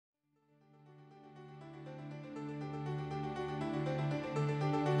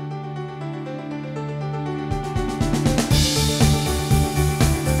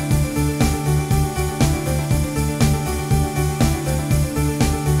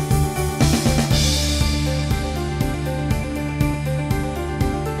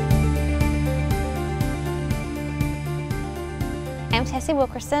Tessie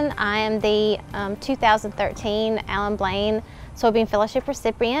Wilkerson. I am the 2013 Blaine Soybean Fellowship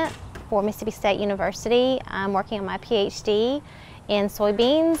recipient for Mississippi State University. I'm working on my PhD in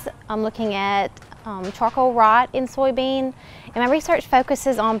soybeans. I'm looking at charcoal rot in soybean, and my research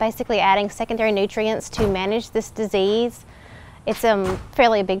focuses on basically adding secondary nutrients to manage this disease. It's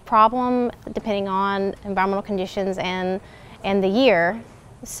fairly a big problem depending on environmental conditions and the year.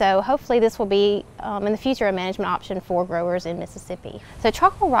 So hopefully this will be in the future a management option for growers in Mississippi. So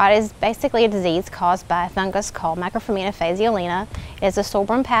charcoal rot is basically a disease caused by a fungus called micronutrients phaseolina. It's a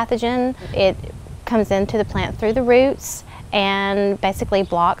soil-borne pathogen. It comes into the plant through the roots and basically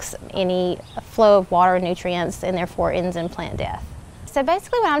blocks any flow of water and nutrients, and therefore ends in plant death. So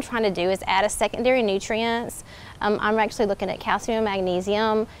basically what I'm trying to do is add a secondary nutrients. I'm actually looking at calcium and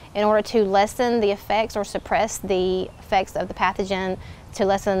magnesium in order to lessen the effects or suppress the effects of the pathogen to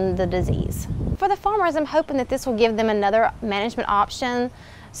lessen the disease. For the farmers, I'm hoping that this will give them another management option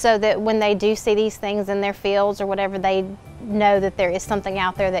so that when they do see these things in their fields or whatever, they know that there is something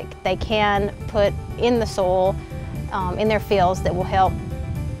out there that they can put in the soil in their fields that will help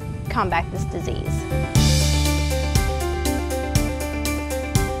combat this disease.